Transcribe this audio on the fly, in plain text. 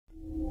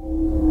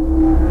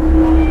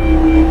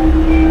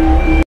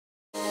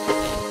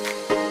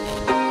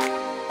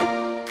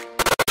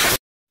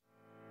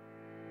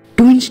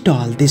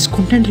install this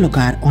content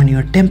logger on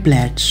your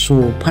template,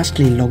 so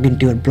firstly log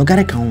into your Blogger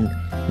account,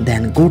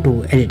 then go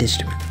to Edit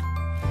HTML.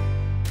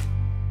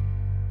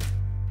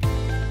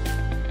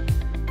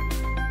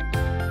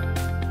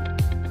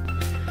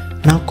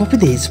 Now copy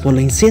this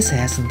following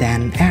CSS,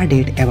 then add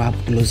it above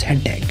close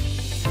head tag.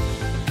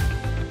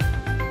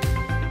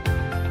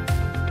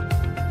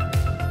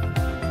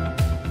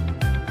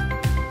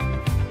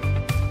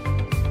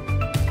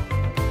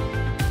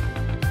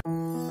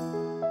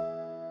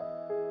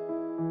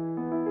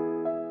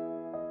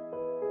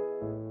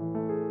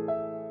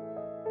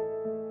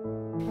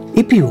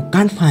 If you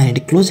can't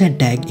find close head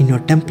tag in your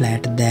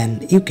template,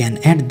 then you can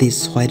add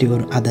this where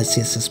your other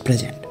CSS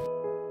present.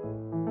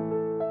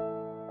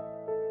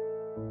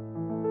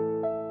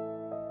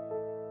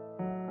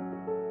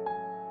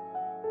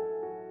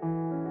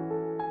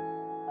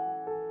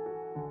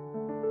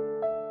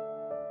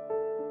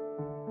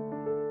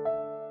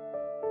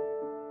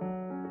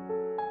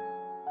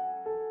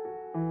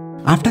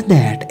 After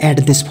that, add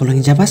this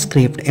following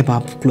JavaScript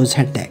above close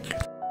head tag.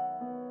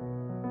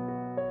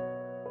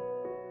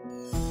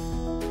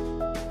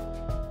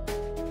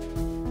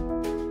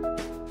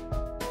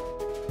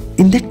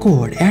 In that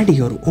code, add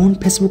your own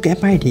Facebook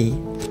app ID.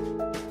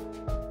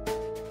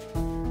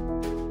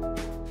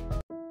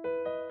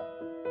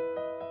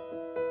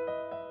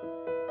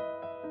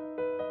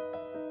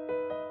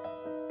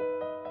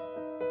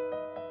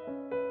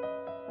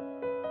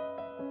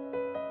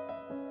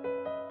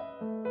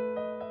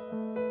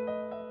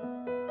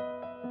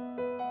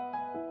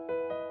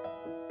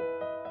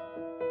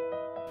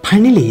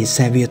 Finally,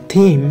 save your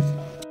theme.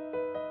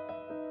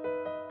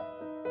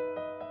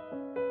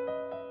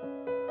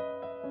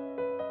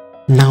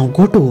 Now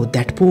go to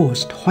that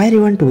post where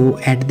you want to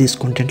add this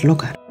content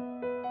logger.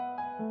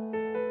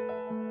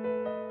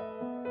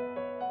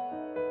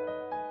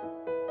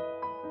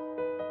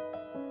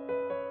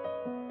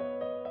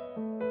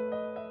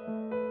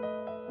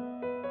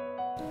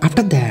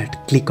 After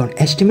that, click on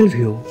HTML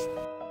view.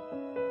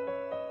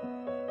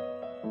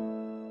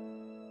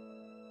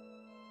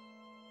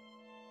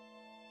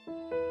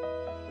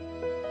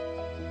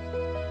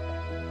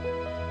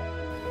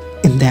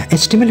 In the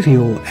HTML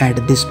view, add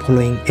this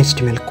following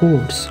HTML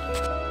codes.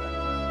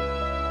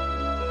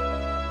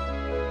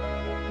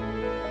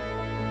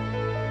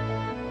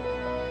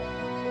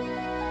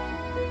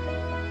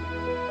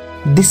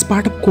 This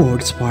part of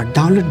codes for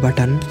download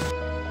button.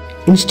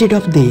 Instead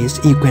of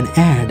this, you can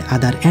add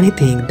other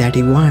anything that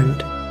you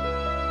want.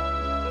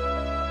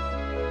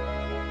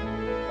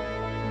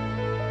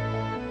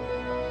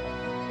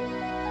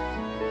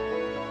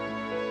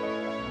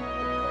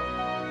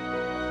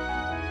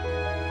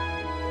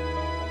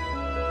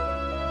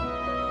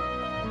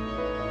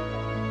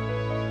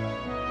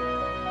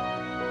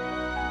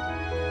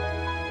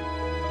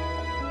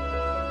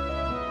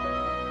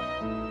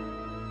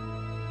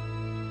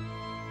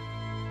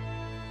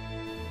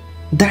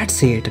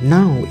 That's it.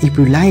 Now if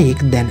you like,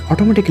 then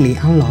automatically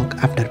unlock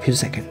after few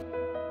seconds.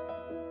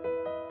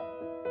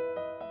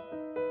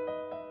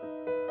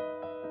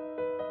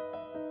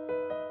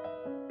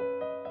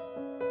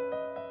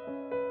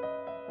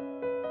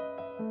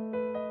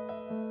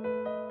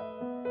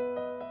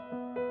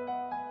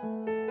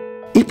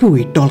 If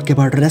we talk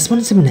about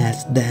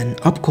responsiveness, then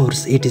of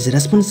course it is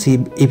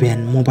responsive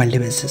even mobile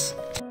devices.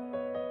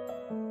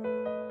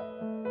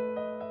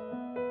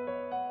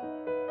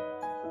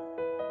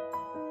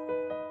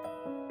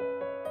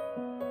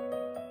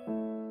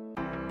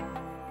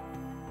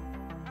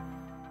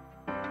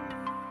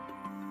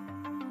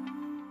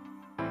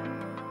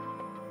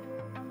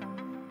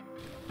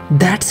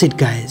 That's it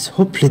guys,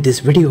 hopefully this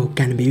video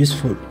can be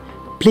useful.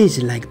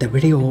 Please like the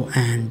video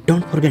and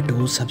don't forget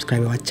to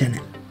subscribe our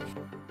channel.